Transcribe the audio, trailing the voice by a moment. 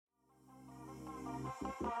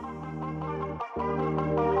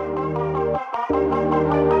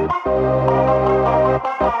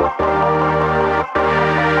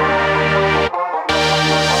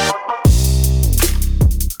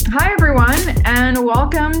Hi, everyone, and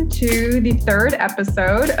welcome to the third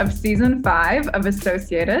episode of season 5 of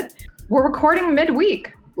Associated. We're recording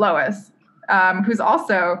midweek, Lois, who's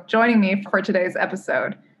also joining me for today's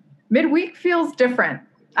episode. Midweek feels different.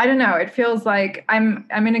 I don't know. It feels like I'm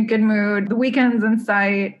in a good mood. The weekend's in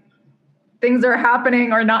sight. Things are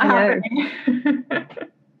happening or not happening.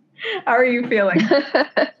 How are you feeling?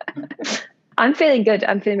 I'm feeling good.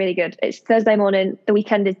 I'm feeling really good. It's Thursday morning. The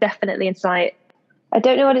weekend is definitely in sight. I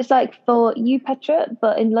don't know what it's like for you, Petra,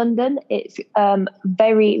 but in London, it's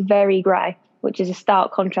very, very grey, which is a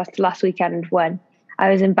stark contrast to last weekend when I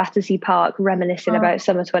was in Battersea Park reminiscing about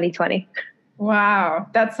summer 2020. Wow,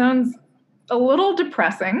 that sounds a little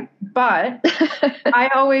depressing, but I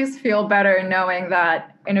always feel better knowing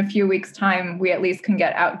that in a few weeks' time, we at least can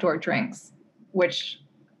get outdoor drinks, which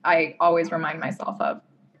I always remind myself of.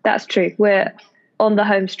 That's true. We're on the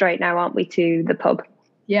home straight now, aren't we, to the pub?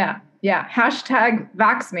 Yeah. Hashtag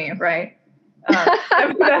vax me, right?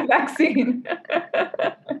 That vaccine.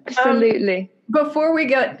 Absolutely. Before we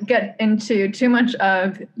get into too much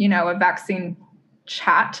of, a vaccine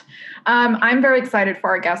chat, I'm very excited for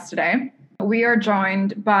our guest today. We are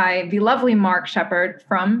joined by the lovely Mark Shepherd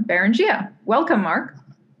from Beringia. Welcome, Mark.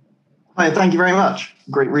 Hi, thank you very much.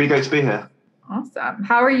 Really great to be here. Awesome.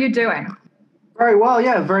 How are you doing? Very well,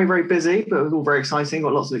 yeah. Very, very busy, but it was all very exciting.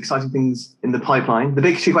 Got lots of exciting things in the pipeline. The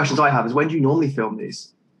big two questions I have is, when do you normally film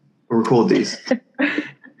these or record these?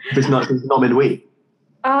 if it's not midweek.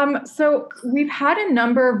 So we've had a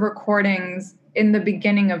number of recordings in the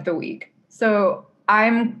beginning of the week. So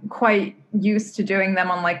I'm quite used to doing them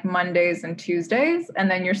on like Mondays and Tuesdays. And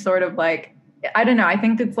then you're sort of like, I don't know, I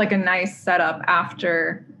think it's like a nice setup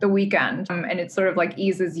after the weekend. And it sort of like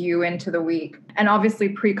eases you into the week. And obviously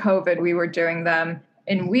pre-COVID, we were doing them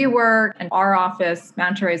in WeWork and our office,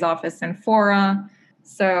 Mantaray's office in Fora.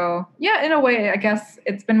 So yeah, in a way, I guess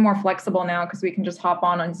it's been more flexible now because we can just hop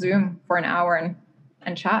on Zoom for an hour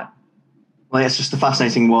and chat. Well, yeah, it's just a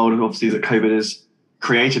fascinating world, obviously, that COVID has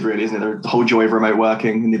created, really, isn't it? The whole joy of remote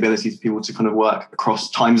working and the ability for people to kind of work across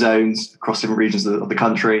time zones, across different regions of the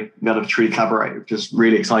country, be able to truly collaborate, which is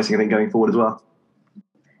really exciting, I think, going forward as well.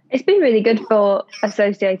 It's been really good for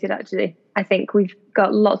Associated, actually. I think we've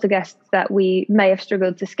got lots of guests that we may have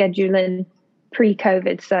struggled to schedule in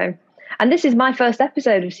pre-COVID. And this is my first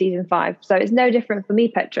episode of season 5, so it's no different for me,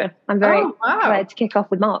 Petra. I'm very excited to kick off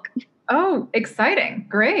with Mark. Oh, exciting.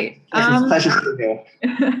 Great. It's a pleasure to be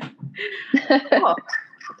here. Cool.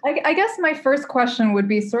 I guess my first question would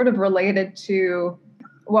be sort of related to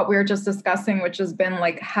what we were just discussing, which has been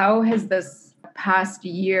like, how has this past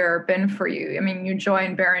year been for you? I mean, you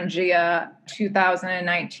joined Beringia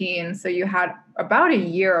 2019, so you had about a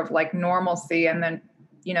year of like normalcy, and then,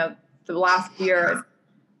 the last year,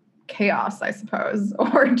 chaos, I suppose,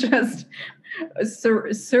 or just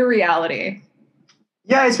surreality.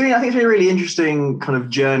 Yeah, I think it's been a really interesting kind of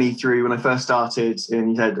journey through when I first started in,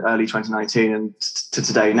 you said, early 2019 and to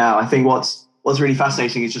today now. I think what's really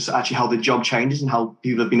fascinating is just actually how the job changes and how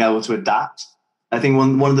people have been able to adapt. I think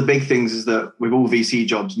one of the big things is that with all VC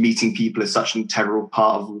jobs, meeting people is such an integral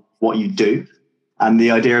part of what you do. And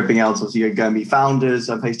the idea of being able to obviously go and meet founders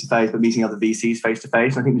face-to-face, but meeting other VCs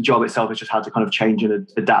face-to-face. I think the job itself is just how to kind of change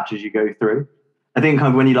and adapt as you go through. I think kind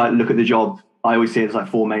of when you like look at the job, I always see it as like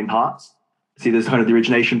 4 main parts. See, there's kind of the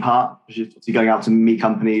origination part, which is going out to meet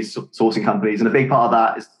companies, sourcing companies. And a big part of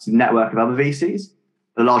that is the network of other VCs.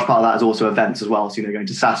 But a large part of that is also events as well. So, going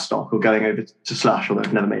to SaaStock or going over to Slush, although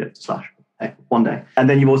I've never made it to Slush. Hey, one day. And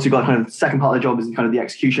then you've also got kind of the second part of the job is kind of the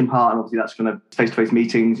execution part. And obviously that's kind of face-to-face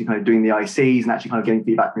meetings. You're kind of doing the ICs and actually kind of getting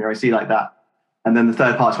feedback from your IC like that. And then the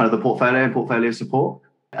third part is kind of the portfolio support.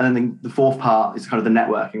 And then the fourth part is kind of the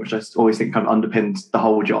networking, which I always think kind of underpins the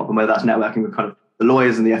whole job. And whether that's networking with kind of the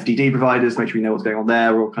lawyers and the FDD providers, make sure you know what's going on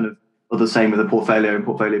there, or the same with the portfolio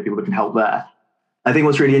people that can help there. I think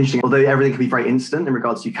what's really interesting, although everything can be very instant in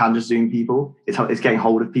regards to you can just Zoom people, it's getting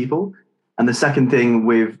hold of people. And the second thing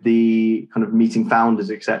with the kind of meeting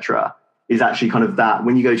founders, etc., is actually kind of that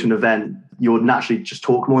when you go to an event, you'll naturally just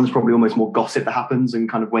talk more, and there's probably almost more gossip that happens and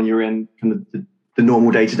kind of when you're in kind of the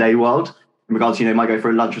normal day-to-day world. In regards to, you might go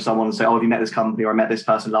for a lunch with someone and say, oh, have you met this company, or I met this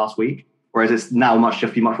person last week? Whereas it's now much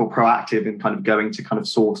more proactive in kind of going to kind of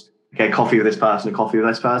source, coffee with this person, a coffee with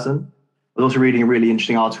this person. I was also reading a really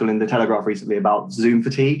interesting article in The Telegraph recently about Zoom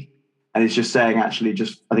fatigue. And it's just saying actually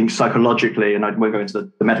I think psychologically, and I won't go into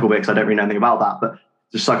the medical bit because I don't really know anything about that, but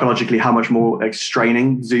just psychologically how much more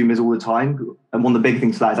straining Zoom is all the time. And one of the big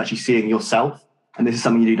things for that is actually seeing yourself And this is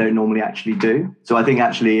something you don't normally actually do. So I think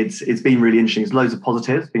actually it's been really interesting. There's loads of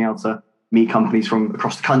positives, being able to meet companies from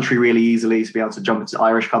across the country really easily, to be able to jump into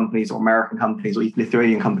Irish companies or American companies or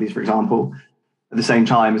Lithuanian companies, for example. At the same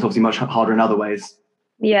time, it's obviously much harder in other ways.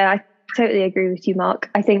 Yeah, I totally agree with you, Mark.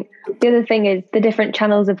 I think the other thing is the different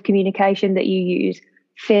channels of communication that you use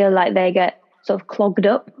feel like they get sort of clogged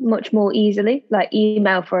up much more easily. Like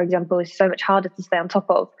email, for example, is so much harder to stay on top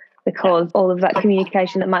of because all of that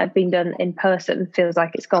communication that might have been done in person feels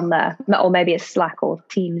like it's gone there. Or maybe it's Slack or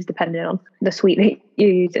Teams, depending on the suite that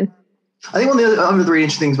you're using. I think one of the really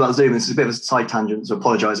interesting things about Zoom, this is a bit of a side tangent, so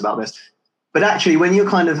apologise about this. But actually, when you're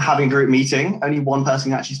kind of having a group meeting, only one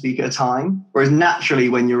person can actually speak at a time. Whereas naturally,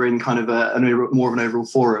 when you're in kind of more of an overall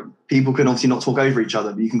forum, people can obviously not talk over each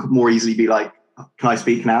other, but you can more easily be like, can I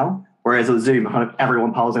speak now? Whereas at Zoom, kind of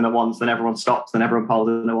everyone piles in at once, then everyone stops, then everyone piles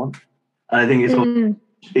in at once. And I think it's an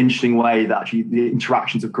interesting way that actually the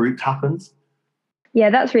interactions of groups happens. Yeah,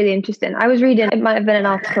 that's really interesting. I was reading, it might have been an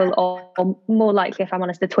article or more likely, if I'm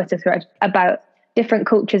honest, a Twitter thread about different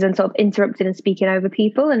cultures and sort of interrupting and speaking over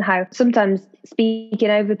people, and how sometimes speaking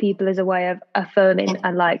over people is a way of affirming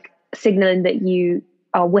and like signaling that you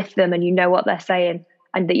are with them and you know what they're saying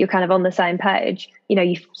and that you're kind of on the same page. You know,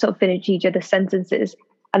 you sort of finish each other's sentences.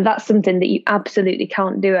 And that's something that you absolutely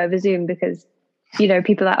can't do over Zoom because, you know,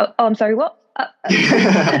 people are, oh, I'm sorry, what?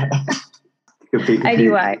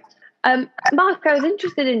 Anyway, Mark, I was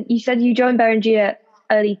interested in, you said you joined Berengia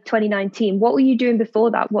early 2019. What were you doing before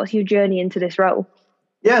that? What's your journey into this role?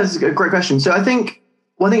 Yeah, it's a great question. So I think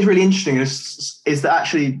one thing that's really interesting is that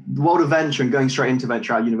actually the world of venture and going straight into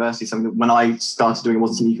venture at university is something that when I started doing it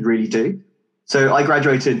wasn't something you could really do. So I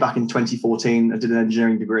graduated back in 2014. I did an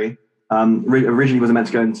engineering degree. Originally was meant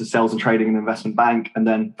to go into sales and trading in an investment bank, and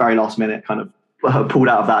then very last minute kind of pulled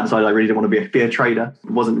out of that and decided I really didn't want to be a trader.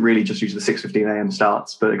 It wasn't really just due to the 6:15 a.m.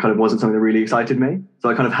 starts, but it kind of wasn't something that really excited me. So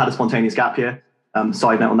I kind of had a spontaneous gap year.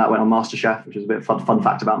 Side note on that, went on MasterChef, which is a bit of fun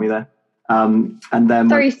fact about me there. And then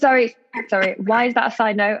sorry. Why is that a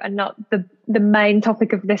side note and not the main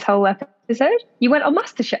topic of this whole episode? You went on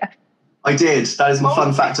MasterChef. I did. That is a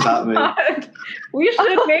fun fact about me. We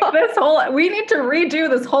should make we need to redo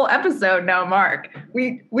this whole episode now, Mark.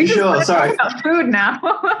 We just talk about food now.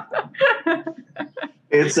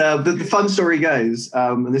 It's the fun story goes,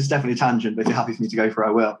 and this is definitely a tangent, but if you're happy for me to go for it,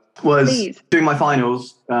 I will. Was doing my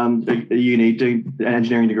finals at uni, doing an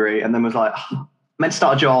engineering degree, and then was like, meant to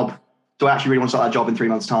start a job. Do I actually really want to start that job in 3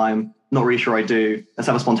 months' time? Not really sure I do. Let's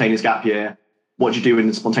have a spontaneous gap year. What do you do in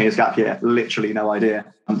a spontaneous gap year? Literally no idea.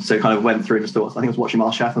 So kind of went through and just thought, I think I was watching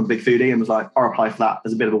MasterChef. I'm a big foodie and was like, I'll apply for that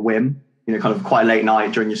as a bit of a whim, you know, kind of quite late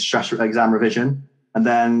night during your stress exam revision. And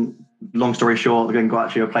then long story short, I got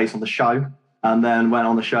actually a place on the show, and then went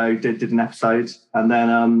on the show, did an episode, and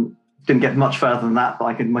then didn't get much further than that.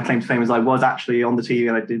 But my claim to fame is I was actually on the TV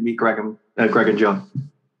and I did meet Greg and John.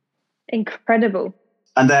 Incredible.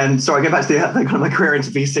 And then, I go back to the kind of my career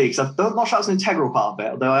into VC, because I'm not sure that's an integral part of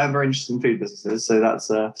it, although I am very interested in food businesses, so that's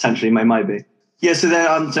potentially might be. Yeah, so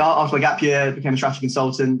then so after my gap year, became a strategy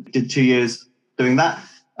consultant, did 2 years doing that.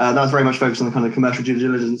 That was very much focused on the kind of commercial due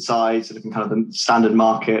diligence side, so looking kind of the standard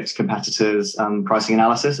markets, competitors, pricing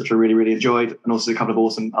analysis, which I really, really enjoyed, and also a couple of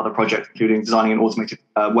awesome other projects, including designing an automated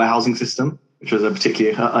warehousing system, which was a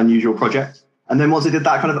particularly unusual project. And then once I did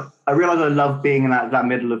that, I realized I love being in that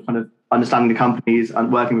middle of kind of understanding the companies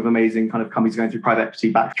and working with amazing kind of companies going through private equity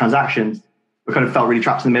backed transactions, but kind of felt really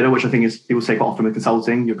trapped in the middle, which I think is people say quite often with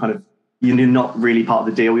consulting, you're not really part of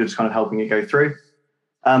the deal, you're just kind of helping it go through.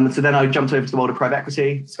 So then I jumped over to the world of private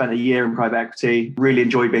equity, spent a year in private equity, really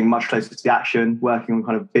enjoyed being much closer to the action, working on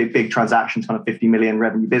kind of big transactions, kind of 50 million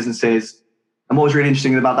revenue businesses. And what was really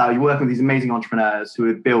interesting about that, you're working with these amazing entrepreneurs who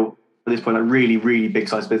have built, at this point, like really, really big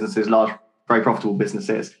sized businesses, large, very profitable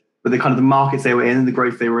businesses. But the kind of the markets they were in and the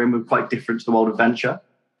growth they were in were quite different to the world of venture.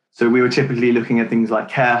 So we were typically looking at things like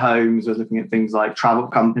care homes, we were looking at things like travel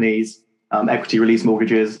companies, equity release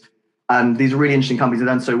mortgages. And these are really interesting companies that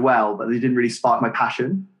done so well, but they didn't really spark my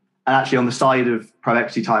passion. And actually on the side of private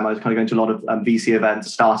equity time, I was kind of going to a lot of VC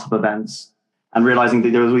events, startup events, and realizing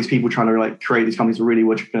that there was always people trying to create these companies that really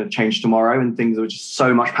were going to change tomorrow, and things that were just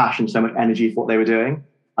so much passion, so much energy for what they were doing.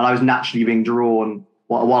 And I was naturally being drawn,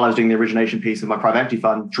 while I was doing the origination piece of my private equity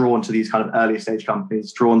fund, drawn to these kind of earlier stage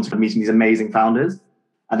companies, drawn to meeting these amazing founders.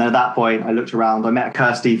 And then at that point, I looked around. I met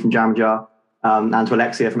Kirsty from Jamjar and to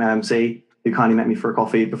Alexia from MMC, who kindly met me for a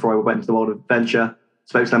coffee before I went into the world of venture.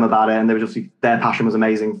 Spoke to them about it, and they were their passion was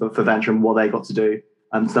amazing for venture and what they got to do.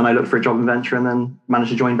 And so then I looked for a job in venture and then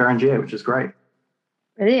managed to join Berengia, which is great.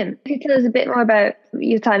 Brilliant. Could you tell us a bit more about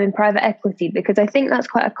your time in private equity? Because I think that's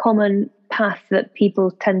quite a common path that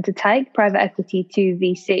people tend to take, private equity to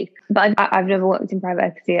VC. But I've never worked in private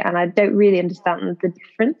equity and I don't really understand the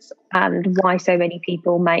difference and why so many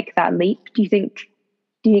people make that leap. Do you think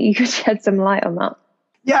you could shed some light on that?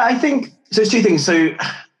 Yeah, I think so. There's two things. So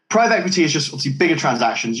private equity is just obviously bigger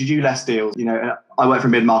transactions. You do less deals. I work for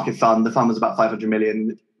a mid-market fund. The fund was about 500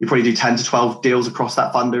 million. You probably do 10 to 12 deals across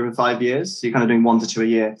that fund over 5 years. So you're kind of doing 1 to 2 a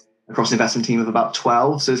year across an investment team of about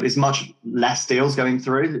 12. So it's much less deals going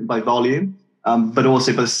through by volume, but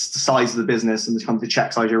also by the size of the business and the kind of the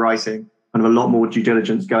check size you're writing, kind of a lot more due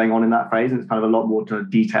diligence going on in that phase. And it's kind of a lot more kind of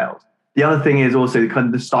detailed. The other thing is also kind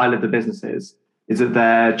of the style of the businesses is that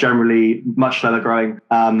they're generally much slower growing.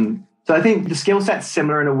 So I think the skill set's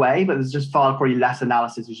similar in a way, but there's just far probably less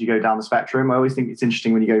analysis as you go down the spectrum. I always think it's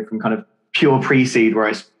interesting when you go from kind of pure pre-seed, where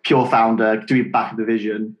it's pure founder, doing back of the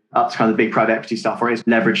vision, up to kind of the big private equity stuff, where it's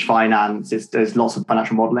leveraged finance, there's lots of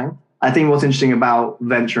financial modeling. I think what's interesting about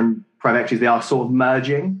venture and private equity is they are sort of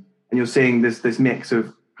merging, and you're seeing this mix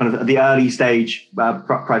of kind of the early stage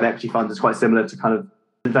private equity funds is quite similar to kind of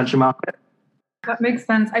the venture market. That makes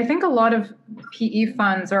sense. I think a lot of PE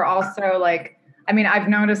funds are also like, I've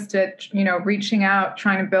noticed it, reaching out,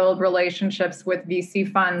 trying to build relationships with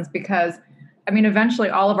VC funds because eventually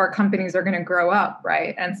all of our companies are going to grow up,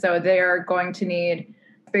 right? And so they're going to need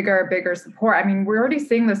bigger support. We're already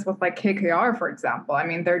seeing this with like KKR, for example.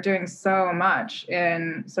 They're doing so much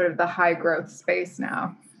in sort of the high growth space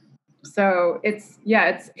now. So you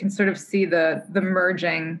can sort of see the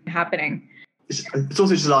merging happening. It's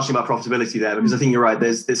also just largely about profitability there, because I think you're right.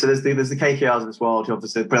 There's the KKRs as well,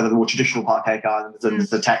 obviously the more traditional part of KKR, and there's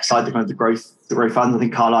the tech side, the kind of the growth funds. I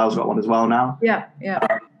think Carlyle's got one as well now. Yeah.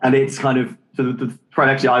 And it's kind of the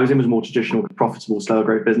private equity I was in was more traditional, profitable, slower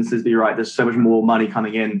growth businesses. But you're right, there's so much more money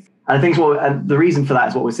coming in, and I think and the reason for that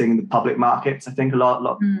is what we're seeing in the public markets. I think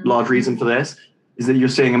large reason for this is that you're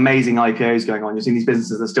seeing amazing IPOs going on. You're seeing these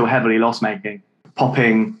businesses that are still heavily loss making,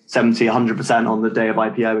 popping 70, 100% on the day of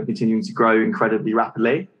IPO and continuing to grow incredibly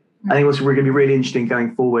rapidly. I think what's going to be really interesting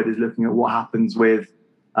going forward is looking at what happens with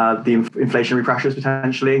the inflationary pressures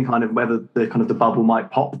potentially, and kind of whether the bubble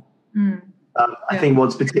might pop. I think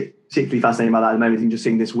what's particularly fascinating about that at the moment is just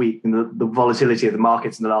seeing this week, and the volatility of the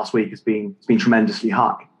markets in the last week has been tremendously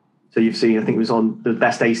high. So you've seen, I think it was on the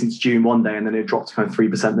best day since June one day, and then it dropped to kind of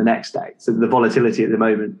 3% the next day. So the volatility at the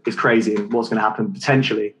moment is crazy. And what's going to happen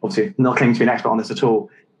potentially, obviously not claiming to be an expert on this at all,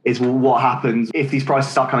 is what happens if these prices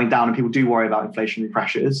start coming down and people do worry about inflationary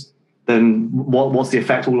pressures, then what's the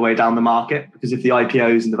effect all the way down the market? Because if the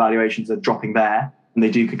IPOs and the valuations are dropping there, and they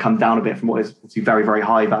could come down a bit from what is obviously very, very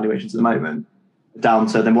high valuations at the moment, down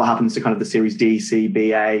to then what happens to kind of the Series D, C,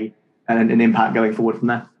 B, A, and an impact going forward from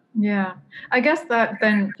there? Yeah, I guess that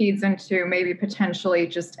then feeds into maybe potentially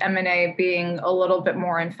just M&A being a little bit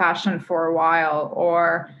more in fashion for a while,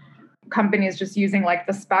 or companies just using like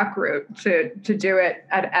the SPAC route to do it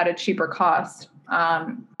at a cheaper cost.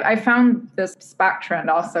 I found this SPAC trend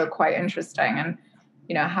also quite interesting, and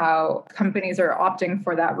how companies are opting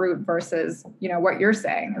for that route versus what you're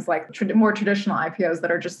saying is like more traditional IPOs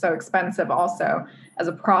that are just so expensive also as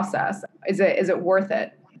a process. Is it worth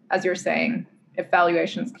it, as you're saying, if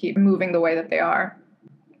valuations keep moving the way that they are?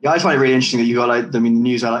 Yeah, I just find it really interesting that you got the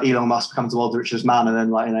news like Elon Musk becomes the world's richest man, and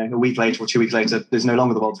then a week later or 2 weeks later, there's no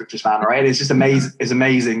longer the world's richest man, right? It's just amazing. It's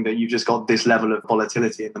amazing that you've just got this level of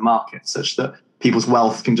volatility in the market, such that people's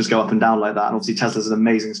wealth can just go up and down like that. And obviously, Tesla's an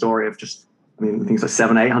amazing story of just, I think it's like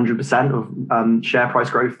 700-800% of share price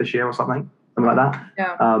growth this year or something like that.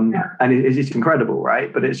 Yeah. And it's incredible,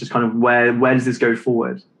 right? But it's just kind of where does this go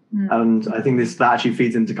forward? And I think that actually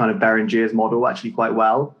feeds into kind of Berengear's model actually quite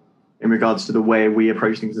well in regards to the way we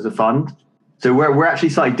approach things as a fund. So we're actually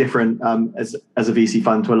slightly different as a VC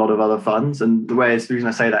fund to a lot of other funds. And the reason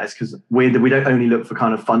I say that is because we don't only look for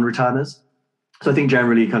kind of fund returners. So I think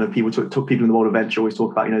generally kind of people in the world of venture always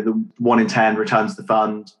talk about, the 1 in 10 returns to the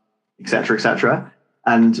fund, et cetera, et cetera.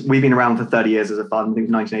 And we've been around for 30 years as a fund. I think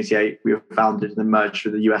it was 1988 we were founded and then merged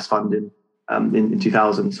with the US fund in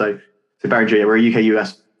 2000. So Berengear, we're a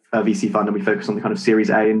UK-US VC fund, and we focus on the kind of Series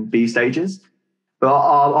A and B stages. But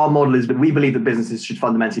our model is that we believe that businesses should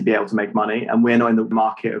fundamentally be able to make money, and we're not in the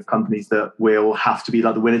market of companies that will have to be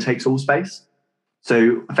like the winner takes all space.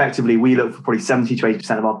 So effectively, we look for probably 70 to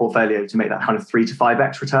 80% of our portfolio to make that kind of 3 to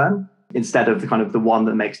 5x return, instead of the kind of the one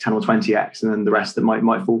that makes 10 or 20x, and then the rest that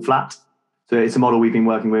might fall flat. So it's a model we've been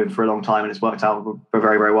working with for a long time, and it's worked out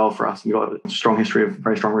very, very well for us. We've got a strong history of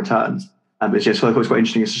very strong returns. But it's just quite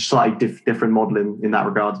interesting. It's a slightly different model in that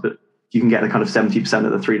regard, but you can get the kind of 70%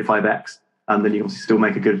 of the 3 to 5x, and then you can still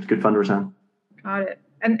make a good fund return. Got it.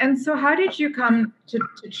 And so how did you come to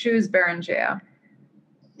choose Beringia?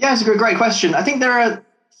 Yeah, it's a great question. I think there are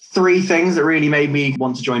three things that really made me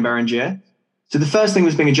want to join Beringia. So the first thing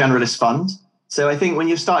was being a generalist fund. So I think when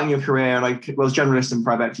you're starting your career, it's generalist and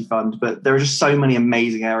private equity fund, but there are just so many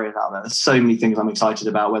amazing areas out there. There's so many things I'm excited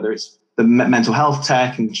about, whether it's the mental health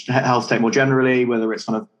tech and health tech more generally, whether it's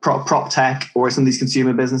kind of prop tech or some of these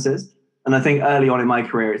consumer businesses. And I think early on in my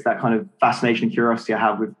career, it's that kind of fascination and curiosity I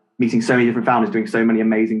have with meeting so many different founders doing so many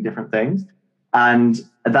amazing different things. And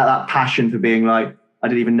that passion for being like, I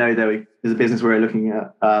didn't even know there's a business we're looking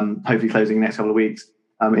at hopefully closing in the next couple of weeks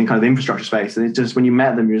in kind of the infrastructure space. And it's just when you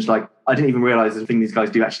met them, you're just like, I didn't even realize the thing these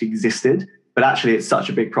guys do actually existed, but actually it's such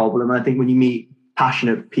a big problem. And I think when you meet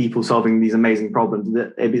passionate people solving these amazing problems,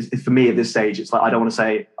 for me at this stage, it's like, I don't want to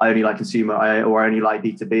say I only like consumer or I only like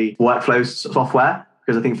B2B workflows software,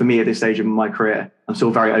 because I think for me at this stage of my career, I'm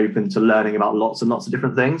still very open to learning about lots and lots of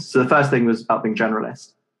different things. So the first thing was about being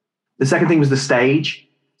generalist. The second thing was the stage.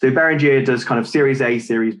 So Beringia does kind of Series A,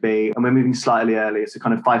 Series B, and we're moving slightly earlier, so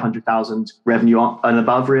kind of 500,000 revenue and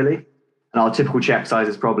above, really. And our typical check size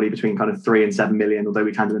is probably between kind of 3 and 7 million, although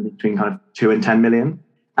we can do them between kind of 2 and 10 million.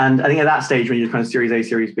 And I think at that stage, when you're kind of Series A,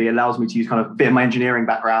 Series B, it allows me to use kind of a bit of my engineering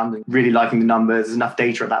background and really liking the numbers. There's enough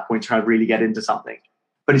data at that point to kind of really get into something.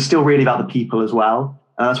 But it's still really about the people as well.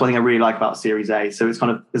 And that's one thing I really like about Series A. So it's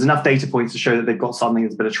kind of, there's enough data points to show that they've got something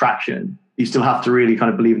that's a bit of traction. You still have to really kind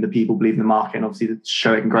of believe in the people, believe in the market, and obviously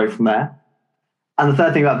show it can grow from there. And the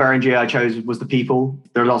third thing about Beringia I chose was the people.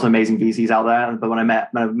 There are lots of amazing VCs out there, but when I met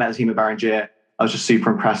the team at Beringia, I was just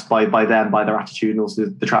super impressed by them, by their attitude, and also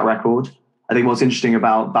the track record. I think what's interesting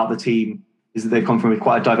about the team is that they've come from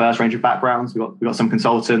quite a diverse range of backgrounds. We've got some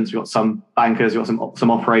consultants, we've got some bankers, we've got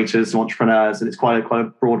some operators, some entrepreneurs, and it's quite a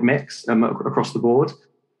broad mix across the board.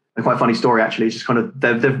 A quite funny story, actually. It's just kind of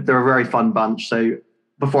they're a very fun bunch. So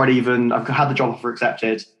before I've had the job offer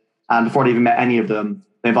accepted, and before I'd even met any of them,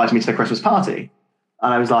 they invited me to their Christmas party.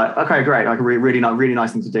 And I was like, okay, great, like a really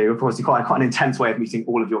nice thing to do. Of course, quite an intense way of meeting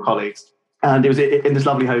all of your colleagues. And it was in this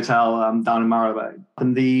lovely hotel down in Marylebone.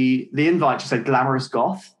 And the invite just said glamorous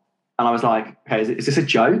goth. And I was like, okay, is this a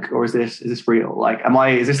joke or is this real? Like,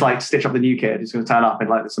 is this like Stitch Up the New Kid? It's going to turn up in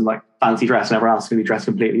like some like fancy dress and everyone else is going to be dressed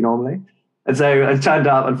completely normally. And so it turned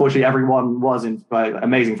out, unfortunately, everyone was in like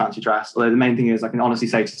amazing fancy dress. Although the main thing is, I can honestly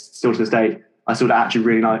say, still to this day, I still don't actually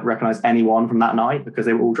really recognize anyone from that night because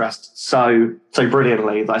they were all dressed so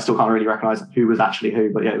brilliantly that I still can't really recognize who was actually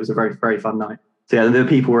who. But yeah, it was a very, very fun night. So yeah, the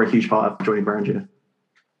people were a huge part of joining Beringia.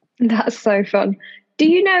 That's so fun. Do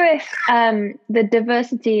you know if the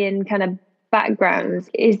diversity in kind of backgrounds,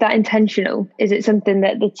 is that intentional? Is it something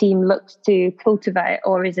that the team looks to cultivate,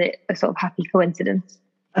 or is it a sort of happy coincidence?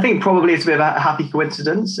 I think probably it's a bit of a happy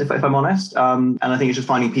coincidence, if I'm honest. And I think it's just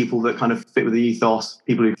finding people that kind of fit with the ethos,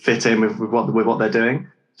 people who fit in with what they're doing.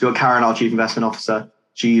 So we've got Karen, our chief investment officer.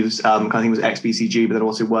 She's, I think was ex-BCG, but then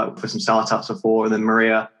also worked for some startups before. And then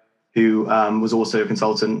Maria, who was also a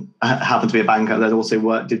consultant, happened to be a banker that also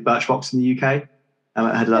did Birchbox in the UK.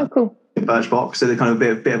 Headed up Birchbox. So they're kind of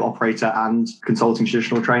a bit of operator and consulting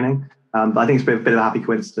traditional training. But I think it's a bit of a happy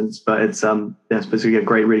coincidence, but it's basically a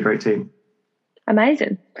really great team.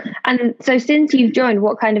 Amazing. And so since you've joined,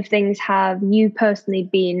 what kind of things have you personally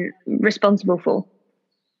been responsible for?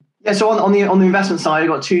 Yeah, so on the investment side, I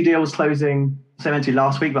got 2 deals closing, meant to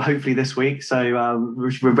last week, but hopefully this week. So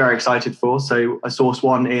which we're very excited for. So I sourced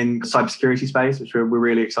one in the cybersecurity space, which we're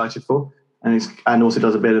really excited for, and also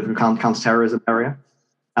does a bit of counter-terrorism area.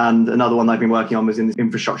 And another one that I've been working on was in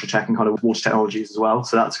infrastructure tech and kind of water technologies as well.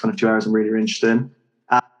 So that's kind of 2 areas I'm really interested in.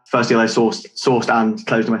 First deal I sourced and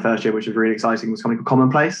closed in my first year, which was really exciting, was a company called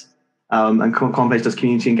Commonplace. And Commonplace does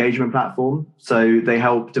community engagement platform. So they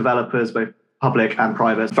help developers, both public and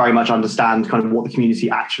private, very much understand kind of what the community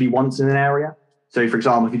actually wants in an area. So for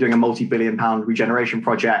example, if you're doing a multi-billion-pound regeneration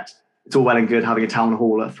project, it's all well and good having a town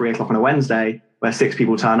hall at 3:00 on a Wednesday where 6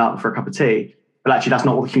 people turn up for a cup of tea. But actually, that's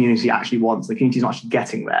not what the community actually wants. The community's not actually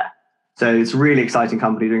getting there. So it's a really exciting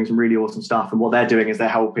company doing some really awesome stuff. And what they're doing is they're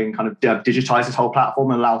helping kind of digitize this whole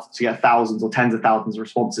platform and allow to get thousands or tens of thousands of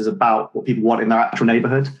responses about what people want in their actual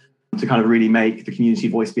neighborhood to kind of really make the community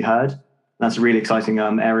voice be heard. And that's a really exciting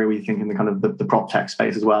area we think in the kind of the prop tech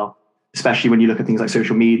space as well, especially when you look at things like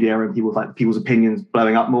social media and people's opinions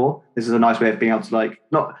blowing up more. This is a nice way of being able to like,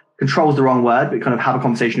 not control's the wrong word, but kind of have a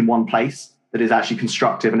conversation in one place that is actually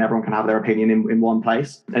constructive and everyone can have their opinion in one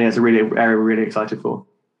place. And it's a really area we're really excited for.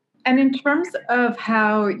 And in terms of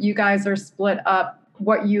how you guys are split up,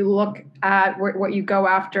 what you look at, what you go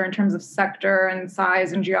after in terms of sector and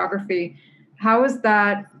size and geography, how is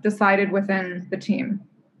that decided within the team?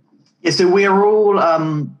 Yeah, so we're all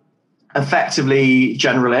effectively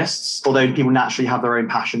generalists, although people naturally have their own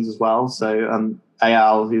passions as well. So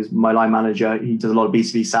Al, who's my line manager, he does a lot of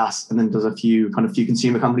B2B SaaS and then does a few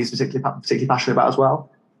consumer companies particularly passionate about as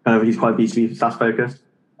well. He's quite B2B SaaS focused.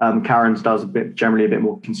 Karen does generally a bit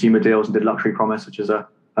more consumer deals and did Luxury Promise, which is a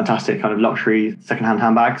fantastic kind of luxury secondhand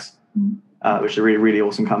handbags, which is a really, really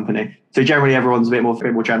awesome company. So generally everyone's a bit more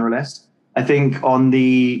generalist. I think on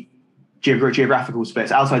the geographical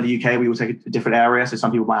splits outside the UK, we will take a different area. So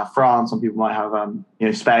some people might have France, some people might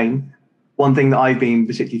have Spain. One thing that I've been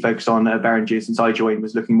particularly focused on at Behringer since I joined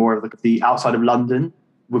was looking more of the outside of London,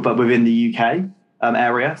 but within the UK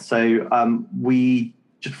area. So we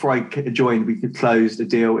just before I joined, we closed a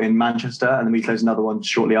deal in Manchester, and then we closed another one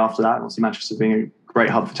shortly after that. And obviously, Manchester being a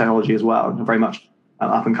great hub for technology as well, and very much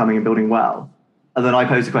up and coming and building well. And then I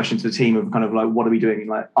posed a question to the team of kind of like, what are we doing in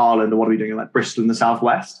like Ireland, or what are we doing in like Bristol in the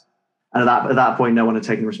southwest? And at that point, no one had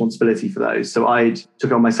taken responsibility for those. So I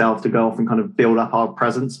took on myself to go off and kind of build up our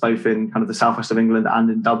presence, both in kind of the southwest of England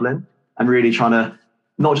and in Dublin, and really trying to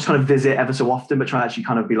not just kind of visit ever so often, but try to actually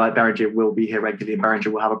kind of be like, Behringer will be here regularly and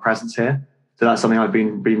Behringer will have a presence here. So that's something I've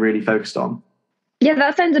been really focused on. Yeah,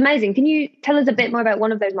 that sounds amazing. Can you tell us a bit more about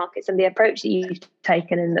one of those markets and the approach that you've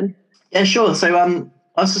taken in them? Yeah, sure. So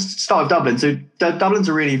let's just start with Dublin. So Dublin's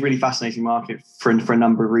a really, really fascinating market for a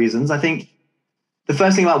number of reasons. I think the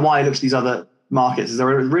first thing about why I look at these other markets is there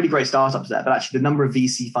are really great startups there, but actually the number of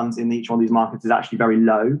VC funds in each one of these markets is actually very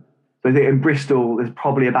low. So I think in Bristol, there's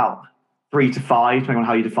probably about 3 to 5, depending on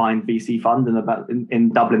how you define VC fund, and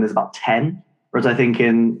in Dublin, there's about 10. Whereas I think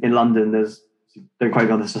in London, don't quote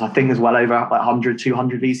me on this, I think there's well over like 100,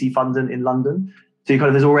 200 VC funds in London. So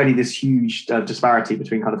there's already this huge disparity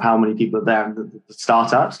between kind of how many people are there and the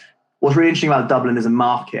startups. What's really interesting about Dublin as a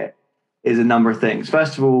market is a number of things.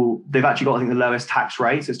 First of all, they've actually got, I think, the lowest tax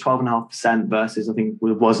rate. So it's 12.5% versus, I think,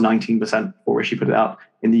 it was 19% before she put it up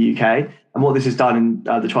in the UK. And what this has done in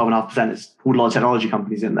the 12.5% is pulled a lot of technology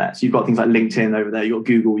companies in there. So you've got things like LinkedIn over there, you've got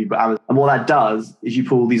Google, you've got Amazon. And what that does is you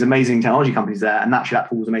pull these amazing technology companies there, and naturally that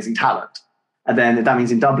pulls amazing talent. And then that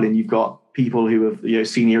means in Dublin, you've got people who have,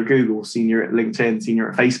 senior at Google, senior at LinkedIn,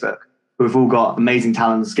 senior at Facebook, who have all got amazing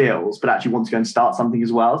talent and skills, but actually want to go and start something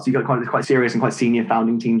as well. So you've got quite serious and quite senior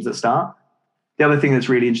founding teams that start. The other thing that's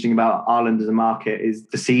really interesting about Ireland as a market is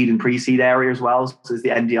the seed and pre-seed area as well. So there's the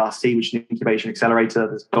NDRC, which is an incubation accelerator.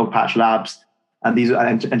 There's Dogpatch Labs, and these are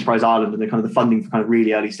Enterprise Ireland, and the funding for kind of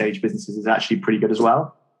really early stage businesses is actually pretty good as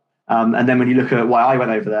well. And then when you look at why I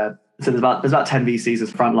went over there, so there's about 10 VCs,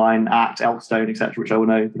 there's Frontline, Act, Elkstone, etc., which I will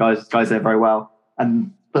know the guys there very well.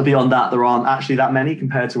 But beyond that, there aren't actually that many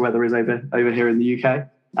compared to where there is over here in the UK.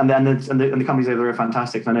 And the companies over there are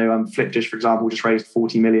fantastic. I know Flipdish, for example, just raised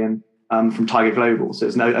 40 million from Tiger Global. So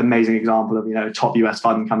it's an amazing example of a top US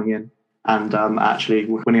fund coming in and actually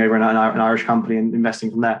winning over an Irish company and investing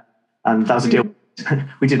from there. And that was a deal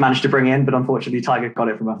we did manage to bring in, but unfortunately Tiger got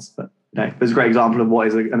it from us. But it was a great example of what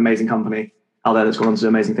is an amazing company out there that's gone on to do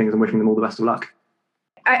amazing things, and wishing them all the best of luck.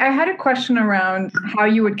 I had a question around how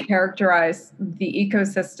you would characterize the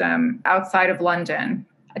ecosystem outside of London,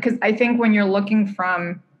 because I think when you're looking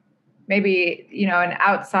from maybe an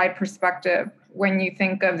outside perspective, when you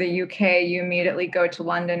think of the UK, you immediately go to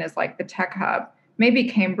London as like the tech hub. Maybe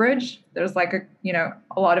Cambridge, there's like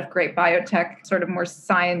a lot of great biotech, sort of more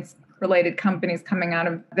science related companies coming out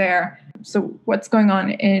of there. So what's going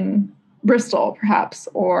on in Bristol, perhaps,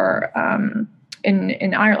 or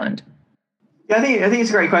in Ireland? Yeah, I think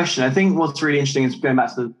it's a great question. I think what's really interesting is going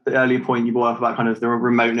back to the earlier point you brought up about kind of the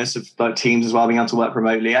remoteness of like teams as well, being able to work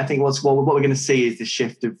remotely. I think what we're going to see is this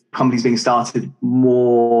shift of companies being started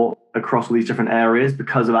more across all these different areas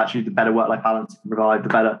because of actually the better work-life balance to provide, the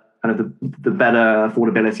better kind of the better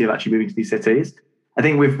affordability of actually moving to these cities. I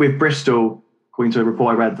think with Bristol, according to a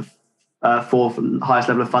report I read, the fourth highest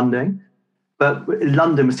level of funding. But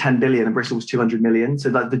London was 10 billion and Bristol was 200 million. So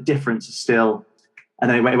like the difference is still, and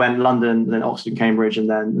then it went London, then Oxford, Cambridge, and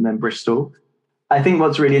then Bristol. I think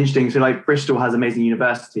what's really interesting, so like Bristol has amazing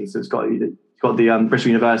universities. So it's got the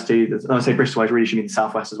Bristol University. When I say Bristol, I really should mean the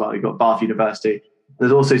Southwest as well. You've got Bath University.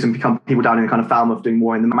 There's also some people down in kind of Falmouth doing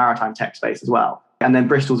more in the maritime tech space as well. And then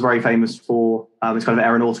Bristol's very famous for its kind of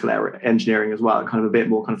aeronautical engineering as well, kind of a bit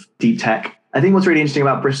more kind of deep tech. I think what's really interesting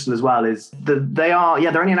about Bristol as well is that they're only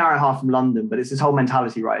an hour and a half from London, but it's this whole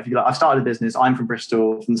mentality, right? If you I've started a business, I'm from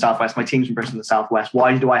Bristol, from the Southwest, my team's from Bristol, the Southwest.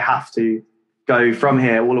 Why do I have to go from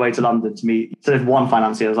here all the way to London to meet? So if one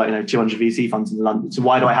financier, there's 200 VC funds in London. So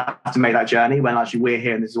why do I have to make that journey when actually we're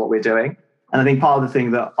here and this is what we're doing? And I think part of the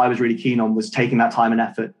thing that I was really keen on was taking that time and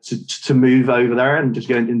effort to move over there and just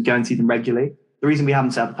go and see them regularly. The reason we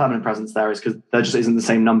haven't set up a permanent presence there is because there just isn't the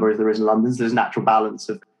same number as there is in London. So there's a natural balance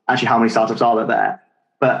of actually how many startups are there.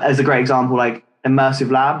 But as a great example, like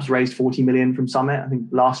Immersive Labs raised 40 million from Summit, I think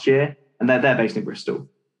last year, and they're based in Bristol.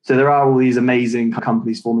 So there are all these amazing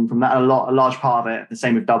companies forming from that. A large part of it, the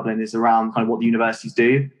same with Dublin, is around kind of what the universities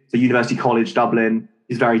do. So University College Dublin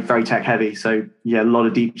is very, very tech heavy. So yeah, a lot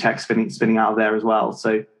of deep tech spinning out of there as well.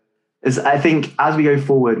 So I think as we go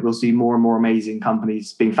forward, we'll see more and more amazing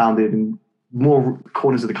companies being founded in more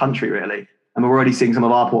corners of the country, really. And we're already seeing some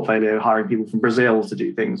of our portfolio hiring people from Brazil to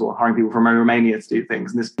do things, or hiring people from Romania to do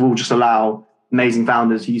things. And this will just allow amazing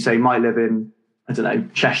founders who you say might live in, I don't know,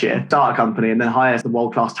 Cheshire, start a company and then hire the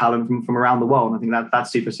world-class talent from around the world. And I think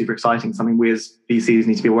that's super, super exciting. Something we as VCs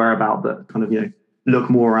need to be aware about, that kind of,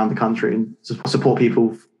 look more around the country and support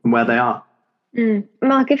people from where they are.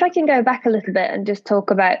 Mark, if I can go back a little bit and just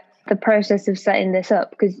talk about the process of setting this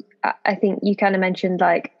up, because I think you kind of mentioned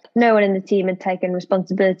like no one in the team had taken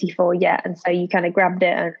responsibility for yet. And so you kind of grabbed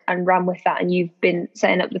it and ran with that, and you've been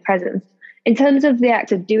setting up the presence. In terms of the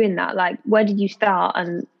act of doing that, like where did you start,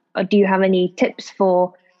 and do you have any tips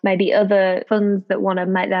for maybe other funds that want to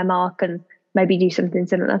make their mark and maybe do something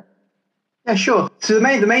similar? Yeah, sure. So the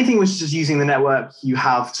main thing was just using the network you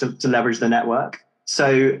have to leverage the network.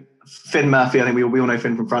 So Finn Murphy, I think we all know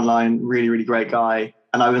Finn from Frontline, really, really great guy.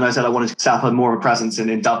 And when I said I wanted to set up more of a presence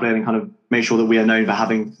in Dublin and kind of make sure that we are known for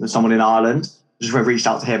having someone in Ireland, just reached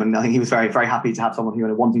out to him. And I think he was very, very happy to have someone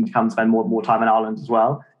who wanting to come spend more time in Ireland as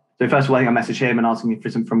well. So first of all, I think I messaged him and asking him for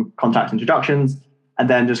some contact introductions. And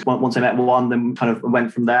then just once I met one, then kind of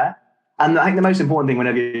went from there. And I think the most important thing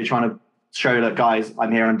whenever you're trying to show that, guys,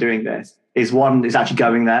 I'm here, I'm doing this, is actually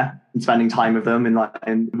going there and spending time with them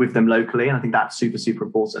and with them locally. And I think that's super, super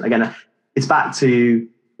important. Again, it's back to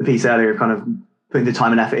the piece earlier of kind of putting the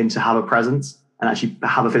time and effort in to have a presence and actually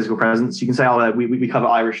have a physical presence. You can say, we cover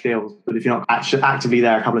Irish deals, but if you're not actually actively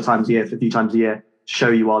there a couple of times a year, a few times a year, show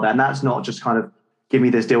you are there. And that's not just kind of give me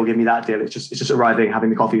this deal, give me that deal. It's just arriving, having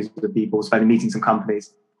the coffees with the people, meeting some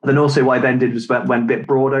companies. And then also what I then did was went a bit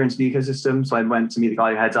broader into the ecosystem. So I went to meet the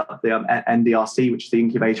guy who heads up the NDRC, which is the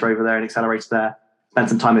incubator over there and accelerator there. Spent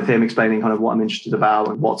some time with him explaining kind of what I'm interested about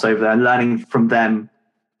and what's over there and learning from them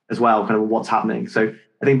as well, kind of what's happening. So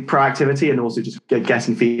I think proactivity and also just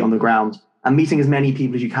getting feet on the ground and meeting as many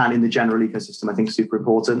people as you can in the general ecosystem, I think is super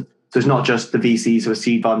important. So it's not just the VCs who are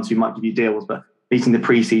seed funds who might give you deals, but meeting the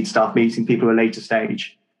pre-seed stuff, meeting people who are later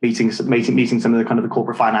stage, meeting some of the kind of the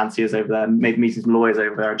corporate financiers over there, maybe meeting some lawyers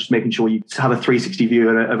over there, and just making sure you have a 360 view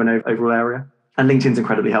of an overall area. And LinkedIn's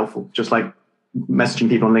incredibly helpful, just like messaging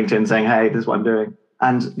people on LinkedIn saying, hey, this is what I'm doing.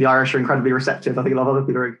 And the Irish are incredibly receptive. I think a lot of other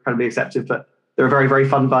people are incredibly receptive, but they're a very, very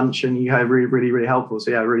fun bunch and you have really, really, really helpful. So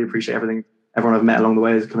yeah, I really appreciate everything everyone I've met along the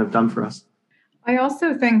way has kind of done for us. I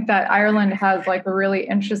also think that Ireland has like a really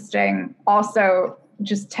interesting, also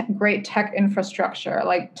just great tech infrastructure,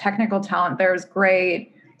 like technical talent there is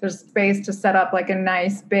great. There's space to set up like a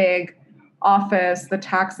nice big office. The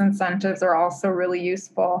tax incentives are also really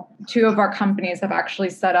useful. 2 of our companies have actually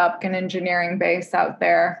set up an engineering base out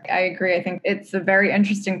there. I agree. I think it's a very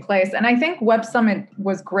interesting place. And I think Web Summit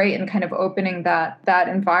was great in kind of opening that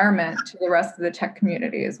environment to the rest of the tech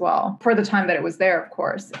community as well, for the time that it was there, of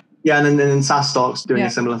course. Yeah, and then SaaS Stocks doing a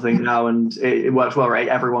similar thing now, and it works well, right?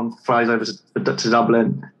 Everyone flies over to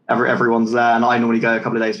Dublin. Everyone's there, and I normally go a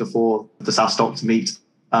couple of days before the SaaS Stock to meet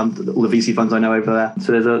all the VC funds I know over there.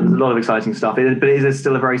 So there's a lot of exciting stuff. But it is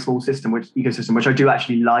still a very small ecosystem, which I do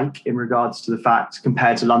actually like in regards to the fact,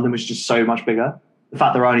 compared to London, which is just so much bigger. The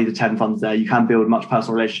fact there are only the 10 funds there, you can build much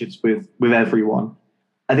personal relationships with everyone.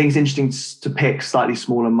 I think it's interesting to pick slightly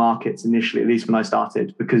smaller markets initially, at least when I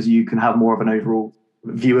started, because you can have more of an overall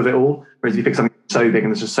view of it all. Whereas if you pick something so big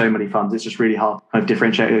and there's just so many funds, it's just really hard to kind of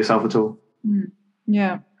differentiate yourself at all.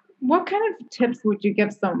 Yeah. What kind of tips would you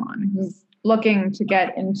give someone who's looking to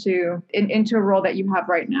get into a role that you have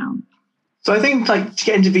right now? So I think like to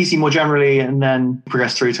get into VC more generally and then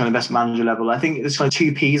progress through to an investment manager level, I think there's kind of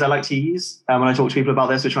 2 Ps I like to use when I talk to people about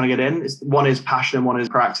this who are trying to get in. One is passion and one is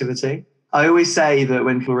proactivity. I always say that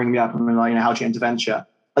when people ring me up and they're like, how do you get into venture?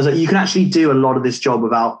 I was like, you can actually do a lot of this job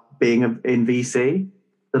without being in VC,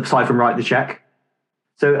 aside from write the check.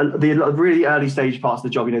 So the really early stage parts of the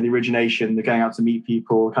job, the origination, the going out to meet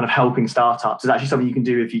people, kind of helping startups is actually something you can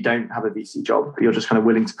do if you don't have a VC job, but you're just kind of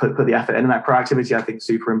willing to put the effort in. And that proactivity, I think, is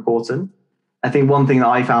super important. I think one thing that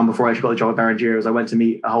I found before I actually got the job at Berengira is I went to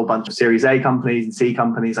meet a whole bunch of Series A companies and C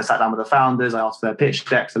companies. I sat down with the founders. I asked for their pitch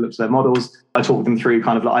decks. I looked at their models. I talked them through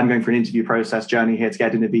kind of like, I'm going for an interview process journey here to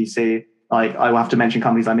get into VC. Like I will have to mention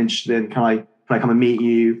companies I'm interested in. Can I come and meet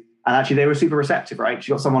you? And actually they were super receptive, right? Because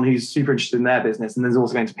you got someone who's super interested in their business and then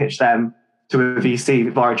also going to pitch them to a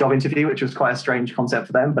VC via a job interview, which was quite a strange concept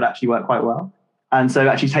for them, but actually worked quite well. And so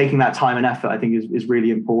actually taking that time and effort, I think is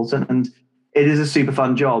really important. And it is a super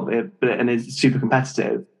fun job, and it's super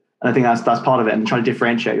competitive. And I think that's part of it, and trying to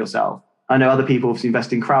differentiate yourself. I know other people obviously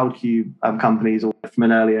invest in crowdcube companies or from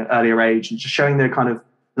an earlier age, and just showing their kind of, and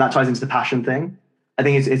that ties into the passion thing. I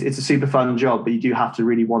think it's a super fun job, but you do have to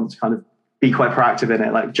really want to kind of be quite proactive in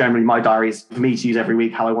it. Like generally my diary is for me to use every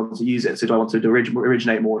week how I want to use it. So do I want to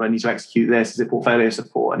originate more? Do I need to execute this? Is it portfolio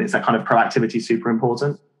support? And it's that kind of proactivity super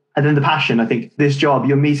important. And then the passion, I think this job,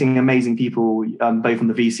 you're meeting amazing people, both on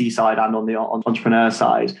the VC side and on the entrepreneur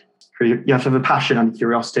side. You have to have a passion and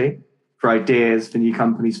curiosity for ideas, for new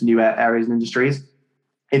companies, for new areas and industries.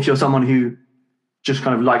 If you're someone who just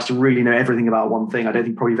kind of likes to really know everything about one thing, I don't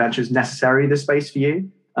think probably venture is necessarily the space for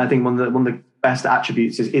you. I think one of the best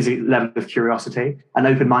attributes is a level of curiosity and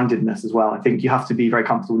open-mindedness as well. I think you have to be very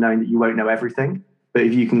comfortable knowing that you won't know everything, but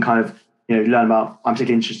if you can kind of learn about, I'm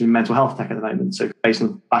particularly interested in mental health tech at the moment. So based on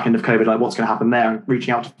the back end of COVID, like what's going to happen there, and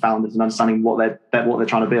reaching out to founders and understanding what they're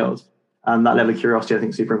trying to build, and that level of curiosity I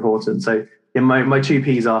think is super important. So yeah, my two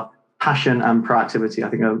P's are passion and proactivity. I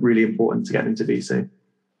think are really important to get into VC.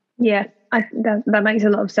 Yeah, that makes a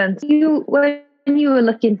lot of sense. When you were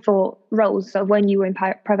looking for roles, so when you were in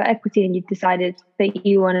private equity and you decided that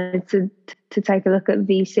you wanted to take a look at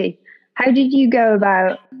VC, how did you go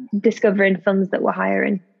about discovering funds that were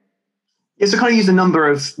hiring? Yeah, so kind of use a number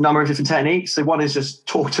of different techniques. So one is just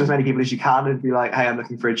talk to as many people as you can and be like, hey, I'm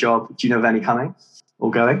looking for a job. Do you know of any coming or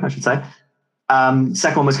going, I should say?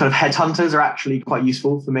 Second one was kind of headhunters are actually quite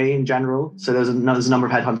useful for me in general. So there's a number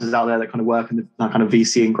of headhunters out there that kind of work in the kind of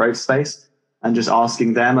VC and growth space, and just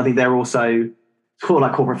asking them. I think they're also sort of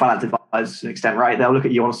like corporate finance advisors to an extent, right? They'll look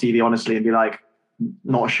at you on a CV honestly and be like,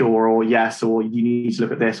 not sure, or yes, or you need to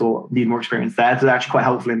look at this, or need more experience there. So they're actually quite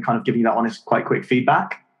helpful in kind of giving you that honest, quite quick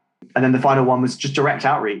feedback. And then the final one was just direct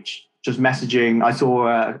outreach, just messaging. I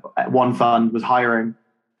saw one fund was hiring,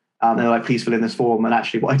 and they're like, please fill in this form. And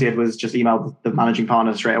actually what I did was just email the managing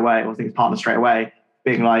partner straight away, or I think it's partner straight away,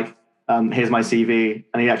 being like, here's my CV.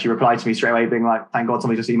 And he actually replied to me straight away being like, thank God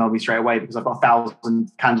somebody just emailed me straight away, because I've got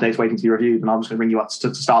 1,000 candidates waiting to be reviewed, and I'm just going to ring you up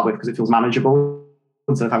to start with because it feels manageable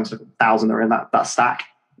instead of having 1,000 that are in that stack.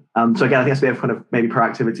 So again, I think that's a bit of kind of maybe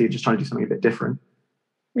proactivity, just trying to do something a bit different.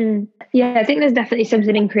 Yeah, I think there's definitely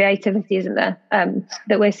something in creativity, isn't there,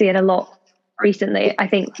 that we're seeing a lot recently. I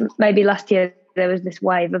think maybe last year there was this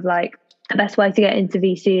wave of like, the best way to get into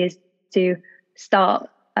VC is to start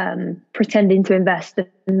pretending to invest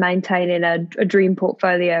and maintaining a dream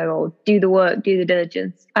portfolio, or do the work, do the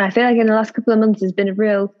diligence. And I feel like in the last couple of months there's been a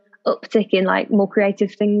real uptick in like more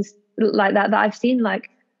creative things like that I've seen, like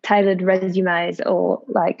tailored resumes, or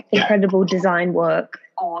like incredible design work,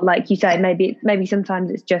 or like you say, maybe sometimes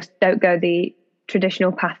it's just don't go the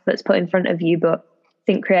traditional path that's put in front of you, but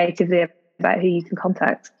think creatively about who you can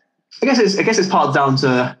contact. I guess it's part down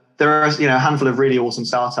to, there are a handful of really awesome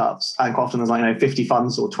startups, and quite often there's like 50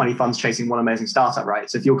 funds or 20 funds chasing one amazing startup, right?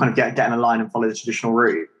 So if you're kind of get in a line and follow the traditional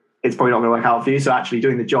route, it's probably not going to work out for you. So actually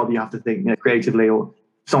doing the job, you have to think creatively, or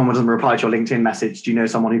if someone doesn't reply to your LinkedIn message, do you know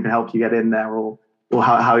someone who can help you get in there, or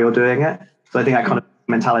how you're doing it? So I think that kind of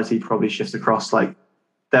mentality probably shifts across. Like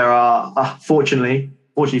there are, fortunately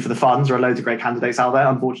for the funds, there are loads of great candidates out there.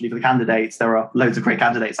 Unfortunately for the candidates, there are loads of great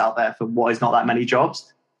candidates out there for what is not that many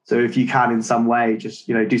jobs. So if you can in some way just,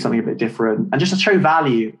 do something a bit different and just to show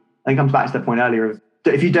value, and it comes back to the point earlier of,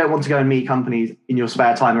 if you don't want to go and meet companies in your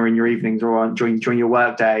spare time or in your evenings or during your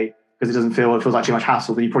work day, because it feels like too much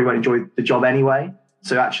hassle, then you probably won't enjoy the job anyway.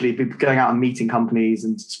 So actually going out and meeting companies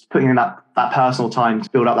and putting in that personal time to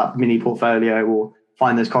build up that mini portfolio or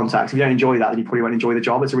find those contacts. If you don't enjoy that, then you probably won't enjoy the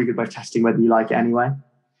job. It's a really good way of testing whether you like it anyway.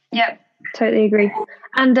 Yeah, totally agree.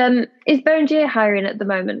 And is Beringer hiring at the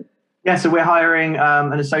moment? Yeah, so we're hiring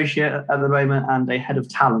an associate at the moment and a head of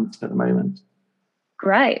talent at the moment.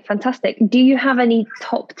 Great, fantastic. Do you have any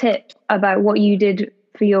top tips about what you did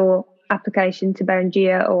for your application to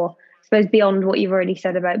Beringer, or I suppose beyond what you've already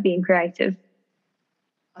said about being creative?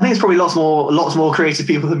 I think it's probably lots more creative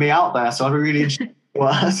people than me out there. So I'm really interested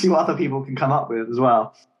to see what other people can come up with as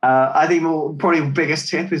well. I think probably the biggest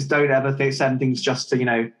tip is don't ever send things just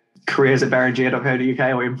to,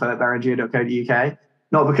 careers@beringer.co.uk or info@beringer.co.uk.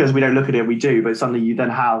 Not because we don't look at it, we do, but suddenly you then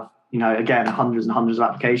have, again, hundreds and hundreds of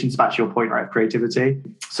applications. Back to your point, right, of creativity.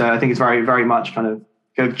 So I think it's very, very much kind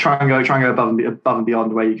of try and go above and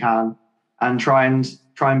beyond where you can, and try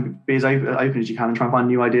and be as open as you can, and try and find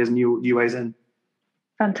new ideas and new ways in.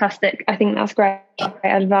 Fantastic. I think that's great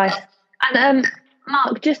advice. And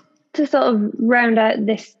Mark, just to sort of round out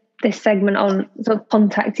this segment on sort of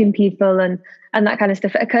contacting people and that kind of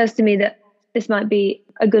stuff, it occurs to me that this might be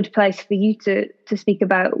a good place for you to speak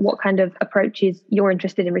about what kind of approaches you're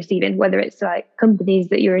interested in receiving, whether it's like companies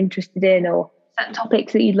that you're interested in, or certain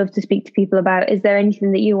topics that you'd love to speak to people about? Is there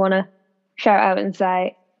anything that you want to shout out and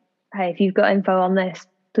say, hey, if you've got info on this,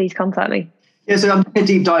 please contact me? Yeah, so I'm doing a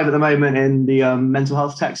deep dive at the moment in the mental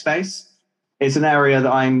health tech space. It's an area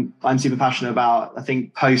that I'm super passionate about. I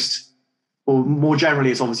think more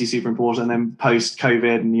generally, it's obviously super important. And then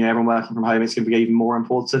post-COVID and everyone working from home, it's going to be even more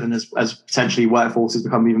important. And as potentially workforces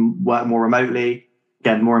become even work more remotely,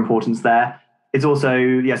 again, more importance there. It's also,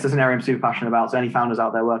 yes, there's an area I'm super passionate about. So any founders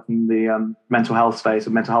out there working in the mental health space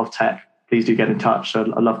or mental health tech, please do get in touch. So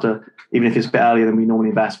I'd love to, even if it's a bit earlier than we normally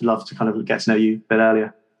invest, we'd love to kind of get to know you a bit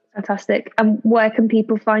earlier. Fantastic. And where can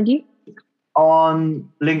people find you? On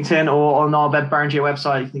LinkedIn or on our Beringia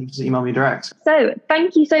website. You can just email me direct. So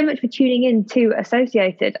thank you so much for tuning in to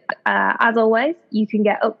Associated. As always, you can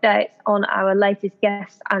get updates on our latest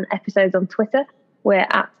guests and episodes on Twitter. We're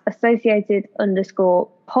at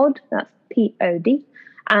associated_pod. That's POD.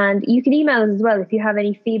 And you can email us as well if you have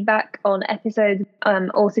any feedback on episodes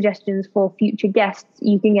or suggestions for future guests.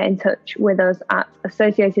 You can get in touch with us at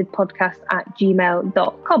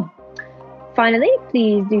associatedpodcast@gmail.com. Finally,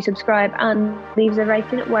 please do subscribe and leave us a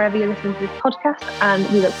rating wherever you're listening to this podcast. And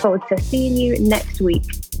we look forward to seeing you next week.